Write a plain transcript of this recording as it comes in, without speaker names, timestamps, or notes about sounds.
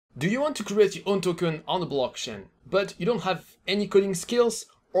Do you want to create your own token on the blockchain, but you don't have any coding skills,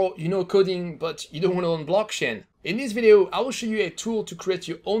 or you know coding, but you don't want to own blockchain? In this video, I will show you a tool to create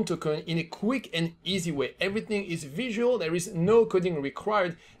your own token in a quick and easy way. Everything is visual, there is no coding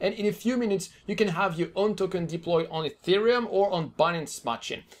required, and in a few minutes, you can have your own token deployed on Ethereum or on Binance Smart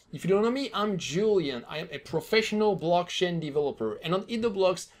Chain. If you don't know me, I'm Julian. I am a professional blockchain developer, and on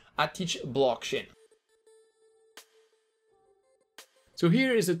EatTheBlocks, I teach blockchain. So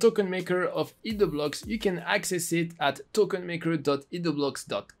here is the token maker of EatTheBlocks. You can access it at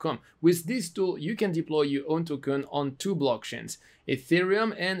tokenmaker.eattheblocks.com. With this tool, you can deploy your own token on two blockchains,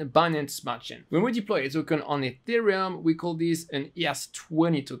 Ethereum and Binance Smart Chain. When we deploy a token on Ethereum, we call this an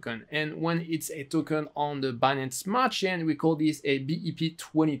ERC20 token. And when it's a token on the Binance Smart Chain, we call this a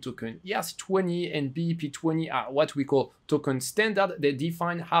BEP20 token. ERC20 and BEP20 are what we call token standard. They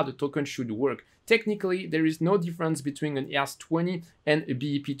define how the token should work. Technically, there is no difference between an ERC20 and a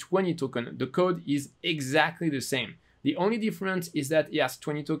BEP20 token. The code is exactly the same. The only difference is that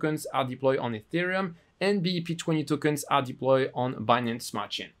ERC20 tokens are deployed on Ethereum and BEP20 tokens are deployed on Binance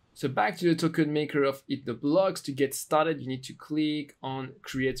Smart Chain. So back to the token maker of EatTheBlocks. To get started, you need to click on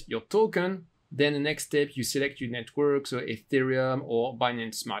Create Your Token. Then the next step, you select your network, so Ethereum or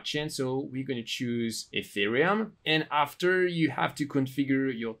Binance Smart Chain. So we're going to choose Ethereum. And after, you have to configure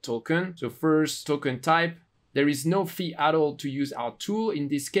your token. So first, token type. There is no fee at all to use our tool in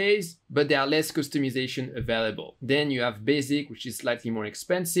this case, but there are less customization available. Then you have basic, which is slightly more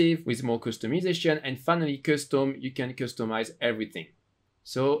expensive with more customization. And finally, custom, you can customize everything.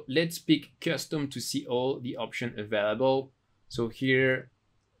 So let's pick custom to see all the options available. So here,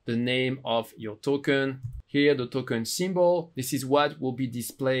 the name of your token, here the token symbol. This is what will be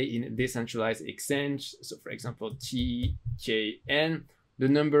displayed in a decentralized exchange. So for example, TKN, the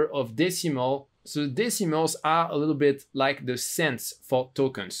number of decimal. So decimals are a little bit like the cents for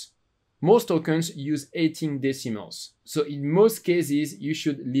tokens. Most tokens use 18 decimals. So in most cases, you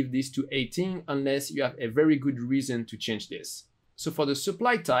should leave this to 18 unless you have a very good reason to change this. So for the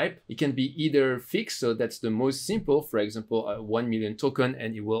supply type, it can be either fixed, so that's the most simple, for example, a 1 million token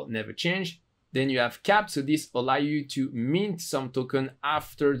and it will never change. Then you have capped, so this allows you to mint some token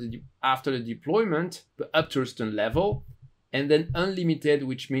after the deployment, but up to a certain level. And then unlimited,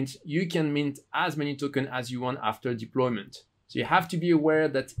 which means you can mint as many tokens as you want after deployment. So you have to be aware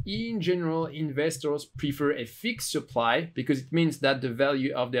that in general, investors prefer a fixed supply because it means that the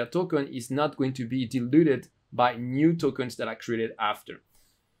value of their token is not going to be diluted by new tokens that are created after.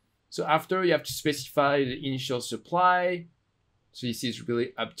 So after, you have to specify the initial supply. So this is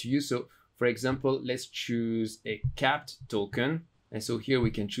really up to you. So for example, let's choose a capped token. And so here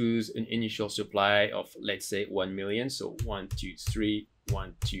we can choose an initial supply of, let's say, 1 million. So 1, 2, 3,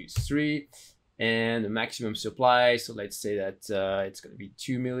 1, 2, 3. And the maximum supply. So let's say that it's going to be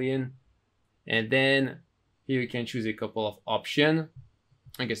 2 million. And then here you can choose a couple of options.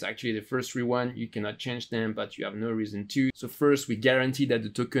 I guess actually the first three ones, you cannot change them, but you have no reason to. So first, we guarantee that the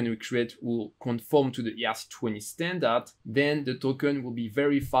token we create will conform to the ERC20 standard. Then the token will be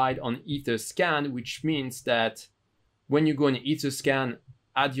verified on EtherScan, which means that when you go on EtherScan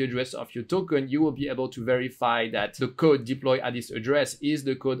at the address of your token, you will be able to verify that the code deployed at this address is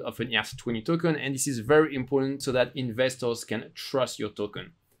the code of an ERC20 token. And this is very important so that investors can trust your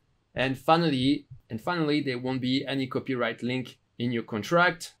token. And finally, there won't be any copyright link in your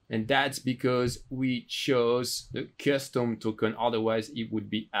contract, and that's because we chose the custom token, otherwise it would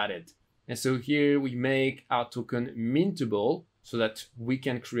be added. And so here we make our token mintable so that we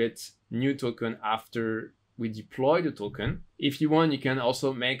can create new token after we deploy the token. If you want, you can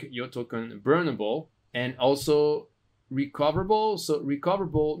also make your token burnable and also recoverable. So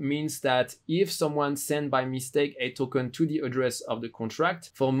recoverable means that if someone sent by mistake a token to the address of the contract,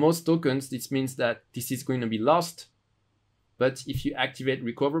 for most tokens, this means that this is going to be lost. But if you activate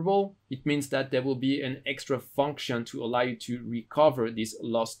recoverable, it means that there will be an extra function to allow you to recover these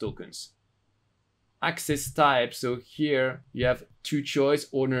lost tokens. Access type. So here you have two choices,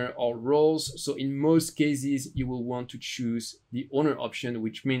 owner or roles. So in most cases, you will want to choose the owner option,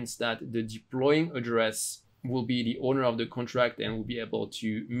 which means that the deploying address will be the owner of the contract and will be able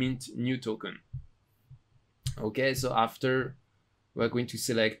to mint new token. Okay, so after, we're going to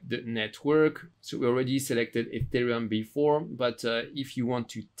select the network. So we already selected Ethereum before, but if you want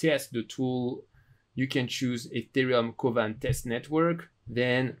to test the tool, you can choose Ethereum Kovan Test Network.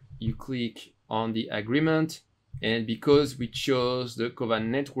 Then you click on the agreement. And because we chose the Kovan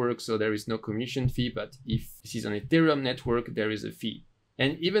network, so there is no commission fee, but if this is an Ethereum network, there is a fee.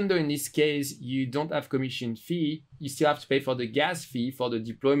 And even though in this case, you don't have commission fee, you still have to pay for the gas fee for the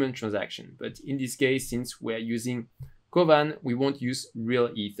deployment transaction. But in this case, since we're using Kovan, we won't use real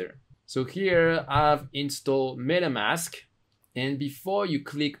Ether. So here I've installed MetaMask, and before you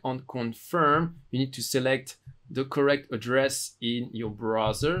click on confirm, you need to select the correct address in your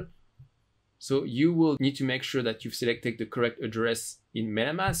browser. So you will need to make sure that you've selected the correct address in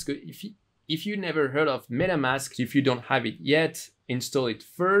MetaMask. If you never heard of MetaMask, if you don't have it yet, install it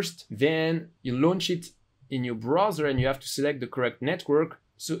first, then you launch it in your browser and you have to select the correct network.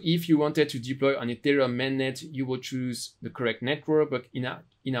 So if you wanted to deploy on Ethereum mainnet, you will choose the correct network, but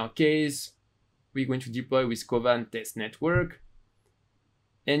in our case, we're going to deploy with Kovan test network.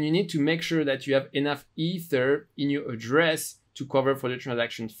 And you need to make sure that you have enough Ether in your address to cover for the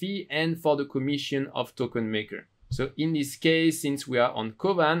transaction fee and for the commission of token maker. So in this case, since we are on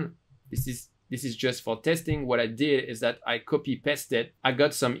Kovan, this is just for testing. What I did is that I copy pasted. I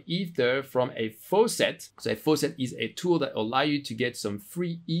got some Ether from a faucet. So a faucet is a tool that allows you to get some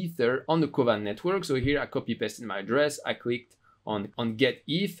free Ether on the Kovan network. So here I copy pasted my address. I clicked on get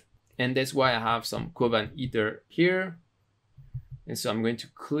ETH, and that's why I have some Kovan Ether here. And so I'm going to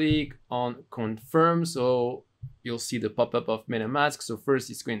click on confirm. So you'll see the pop-up of MetaMask. So first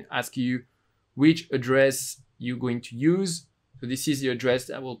it's going to ask you which address you're going to use. So this is the address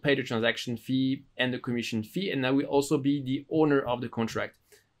that will pay the transaction fee and the commission fee, and that will also be the owner of the contract.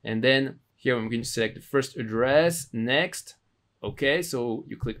 And then here I'm going to select the first address, next. Okay, so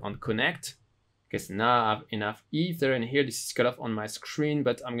you click on connect. Okay, so now I have enough Ether, and here this is cut off on my screen,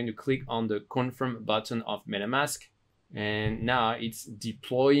 but I'm going to click on the confirm button of MetaMask. And now it's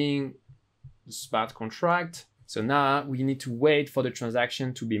deploying the smart contract. So now we need to wait for the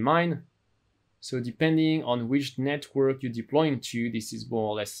transaction to be mined. So depending on which network you're deploying to, this is more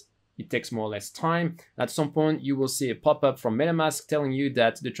or less, it takes more or less time. At some point, you will see a pop-up from MetaMask telling you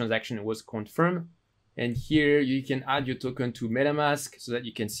that the transaction was confirmed. And here you can add your token to MetaMask so that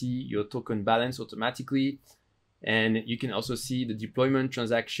you can see your token balance automatically. And you can also see the deployment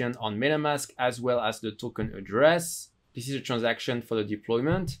transaction on MetaMask as well as the token address. This is a transaction for the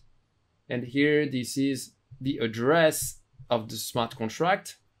deployment. And here, this is the address of the smart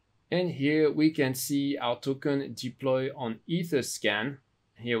contract. And here we can see our token deploy on Etherscan.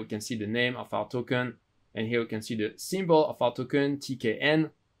 Here we can see the name of our token. And here we can see the symbol of our token,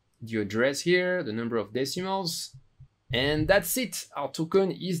 TKN, the address here, the number of decimals. And that's it. Our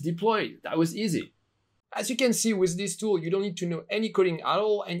token is deployed. That was easy. As you can see with this tool, you don't need to know any coding at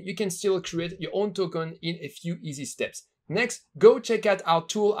all, and you can still create your own token in a few easy steps. Next, go check out our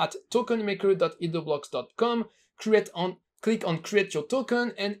tool at tokenmaker.eattheblocks.com. Click on create your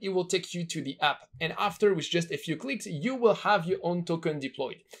token and it will take you to the app. And after, with just a few clicks, you will have your own token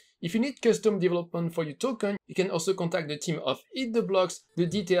deployed. If you need custom development for your token, you can also contact the team of EatTheBlocks. The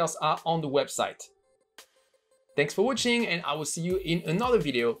details are on the website. Thanks for watching, and I will see you in another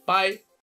video. Bye!